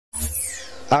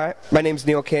All right, my name's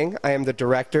Neil King. I am the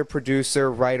director,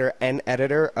 producer, writer, and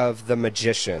editor of The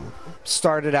Magician.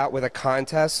 Started out with a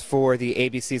contest for the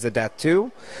ABCs of Death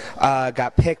 2.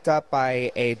 Got picked up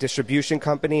by a distribution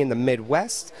company in the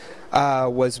Midwest.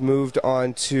 Was moved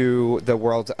on to The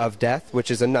World of Death,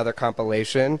 which is another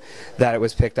compilation that it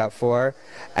was picked up for.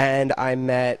 And I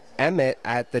met Emmett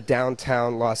at the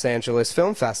downtown Los Angeles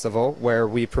Film Festival where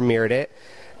we premiered it.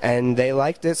 And they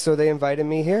liked it, so they invited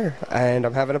me here. And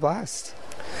I'm having a blast.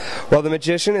 Well, The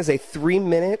Magician is a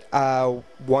 3-minute,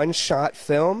 one-shot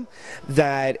film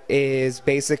that is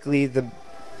basically the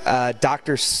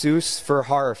Dr. Seuss for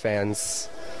horror fans.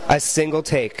 A single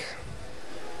take.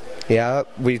 Yeah,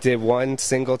 we did one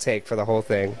single take for the whole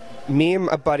thing. Me and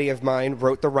a buddy of mine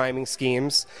wrote the rhyming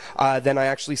schemes. Then I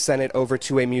actually sent it over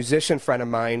to a musician friend of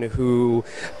mine who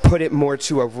put it more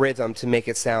to a rhythm to make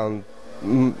it sound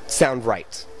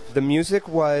right. The music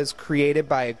was created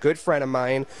by a good friend of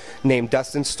mine named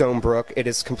Dustin Stonebrook. It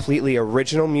is completely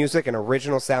original music and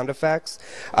original sound effects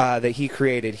that he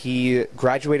created. He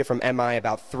graduated from MI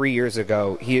about 3 years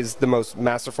ago. He is the most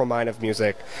masterful mind of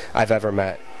music I've ever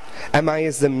met. MI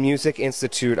is the Music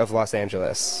Institute of Los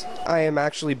Angeles. I am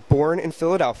actually born in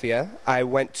Philadelphia. I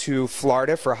went to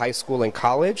Florida for high school and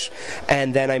college,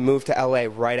 and then I moved to LA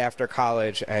right after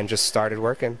college and just started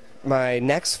working. My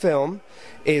next film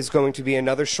is going to be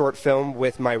another short film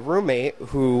with my roommate,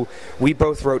 who we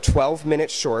both wrote 12-minute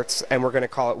shorts, and we're going to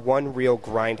call it One Real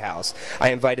Grindhouse. I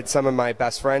invited some of my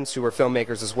best friends who are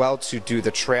filmmakers as well to do the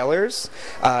trailers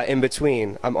in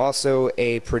between. I'm also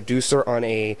a producer on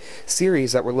a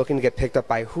series that we're looking to get picked up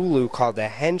by Hulu called The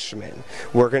Henchman.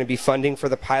 We're going to be funding for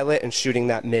the pilot and shooting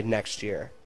that mid-next year.